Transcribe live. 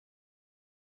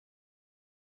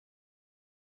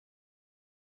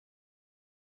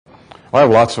I have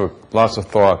lots of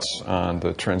thoughts on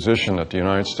the transition that the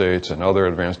United States and other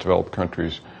advanced developed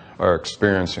countries are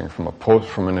experiencing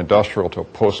from an industrial to a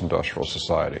post-industrial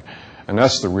society. And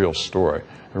that's the real story.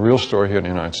 The real story here in the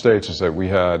United States is that we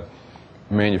had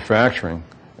manufacturing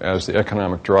as the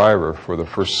economic driver for the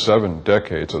first 7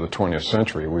 decades of the 20th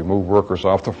century. We moved workers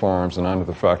off the farms and onto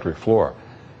the factory floor.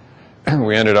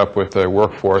 We ended up with a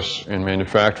workforce in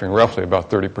manufacturing, roughly about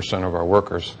 30% of our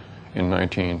workers in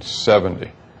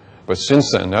 1970. But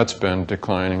since then, that's been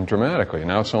declining dramatically.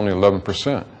 Now it's only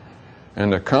 11%.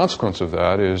 And the consequence of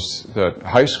that is that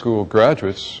high school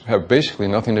graduates have basically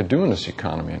nothing to do in this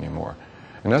economy anymore.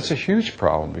 And that's a huge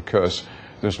problem because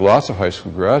there's lots of high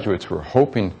school graduates who are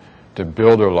hoping to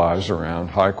build their lives around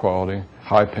high-quality,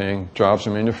 high-paying jobs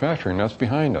in manufacturing. That's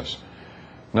behind us.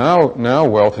 Now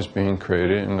wealth is being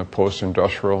created in the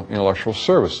post-industrial intellectual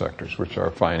service sectors, which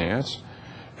are finance.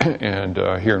 And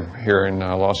here in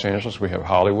Los Angeles, we have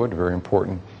Hollywood, a very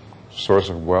important source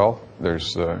of wealth.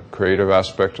 There's the creative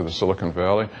aspect of the Silicon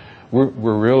Valley.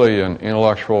 We're really an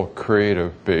intellectual,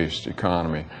 creative-based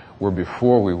economy, where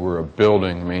before we were a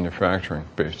building,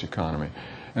 manufacturing-based economy.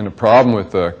 And the problem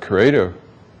with the creative,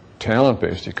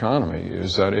 talent-based economy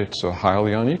is that it's a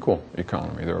highly unequal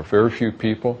economy. There are very few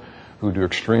people who do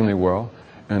extremely well,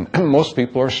 and most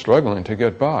people are struggling to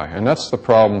get by. And that's the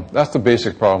problem, that's the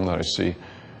basic problem that I see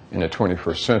in the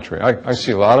 21st century. I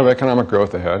see a lot of economic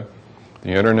growth ahead. The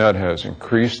internet has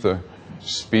increased the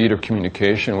speed of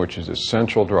communication, which is the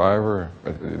essential driver,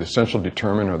 the essential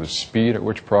determinant of the speed at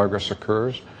which progress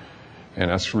occurs, and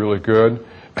that's really good.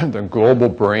 The global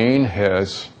brain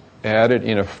has added,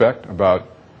 in effect, about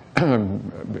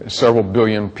several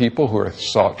billion people who are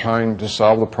trying to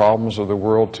solve the problems of the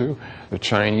world too. The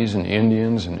Chinese and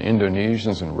Indians and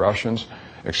Indonesians and Russians,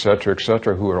 et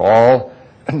cetera, who are all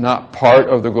not part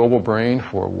of the global brain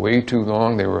for way too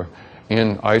long. They were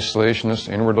in isolationist,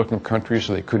 inward-looking countries,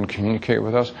 so they couldn't communicate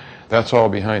with us. That's all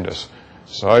behind us.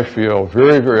 So I feel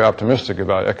very, very optimistic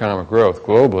about economic growth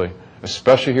globally,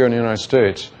 especially here in the United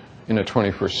States in the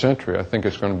 21st century. I think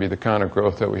it's going to be the kind of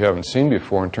growth that we haven't seen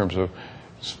before in terms of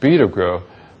speed of growth,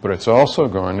 but it's also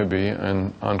going to be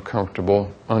an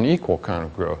uncomfortable, unequal kind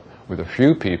of growth with a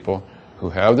few people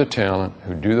who have the talent,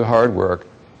 who do the hard work,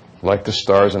 like the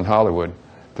stars in Hollywood.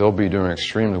 They'll be doing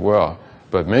extremely well.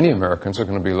 But many Americans are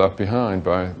going to be left behind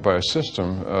by a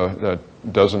system that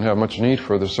doesn't have much need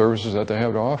for the services that they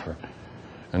have to offer.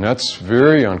 And that's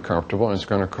very uncomfortable, and it's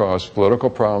going to cause political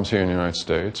problems here in the United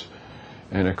States.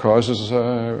 And it causes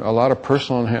a lot of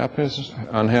personal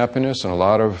unhappiness and a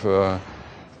lot of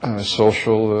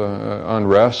social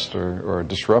unrest or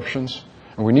disruptions.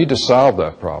 And we need to solve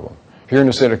that problem. Here in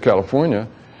the state of California,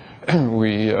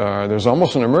 there's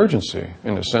almost an emergency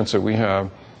in the sense that we have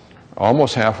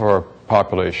almost half of our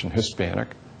population Hispanic,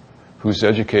 whose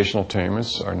educational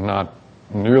attainments are not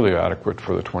nearly adequate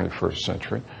for the 21st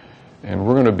century. And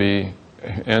we're going to be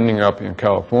ending up in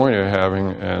California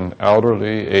having an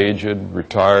elderly, aged,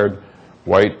 retired,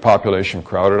 white population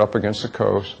crowded up against the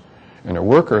coast. And the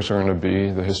workers are going to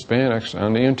be the Hispanics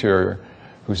on the interior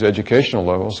whose educational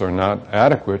levels are not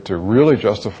adequate to really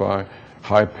justify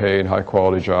high-paid,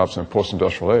 high-quality jobs in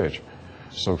post-industrial age.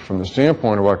 So from the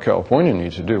standpoint of what California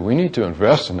needs to do, we need to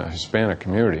invest in that Hispanic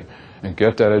community and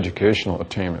get that educational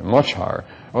attainment much higher.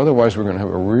 Otherwise, we're going to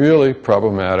have a really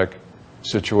problematic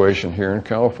situation here in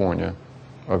California,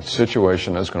 a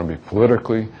situation that's going to be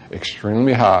politically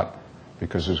extremely hot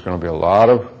because there's going to be a lot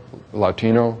of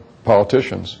Latino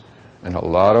politicians and a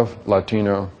lot of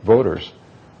Latino voters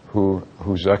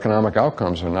whose economic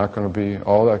outcomes are not going to be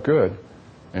all that good.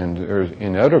 And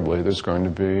inevitably, there's going to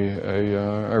be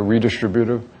a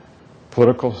redistributive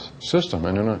political system,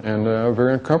 and a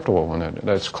very uncomfortable one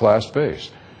that's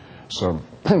class-based. So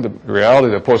the reality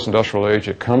of the post-industrial age,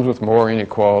 it comes with more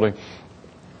inequality.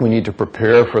 We need to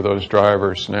prepare for those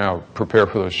drivers now, prepare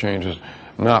for those changes,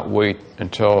 not wait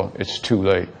until it's too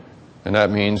late. And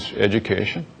that means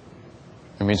education.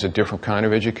 It means a different kind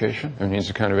of education. It means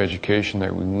a kind of education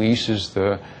that releases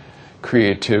the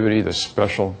creativity, the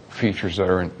special features that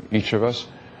are in each of us,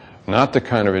 not the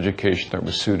kind of education that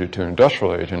was suited to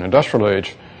industrial age. In industrial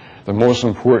age, the most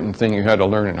important thing you had to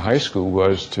learn in high school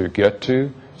was to get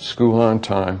to school on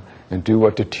time and do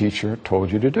what the teacher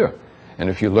told you to do. And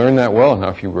if you learned that well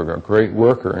enough, you were a great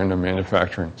worker in a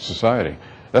manufacturing society.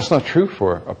 That's not true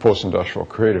for a post-industrial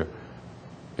creative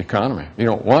economy. You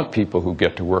don't want people who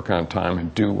get to work on time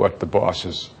and do what the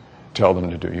bosses tell them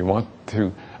to do. You want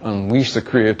to unleash the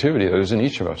creativity that is in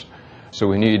each of us. So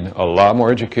we need a lot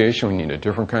more education. We need a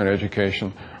different kind of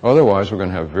education. Otherwise, we're going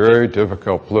to have very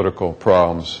difficult political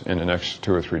problems in the next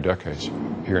 2 or 3 decades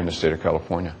here in the state of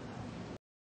California.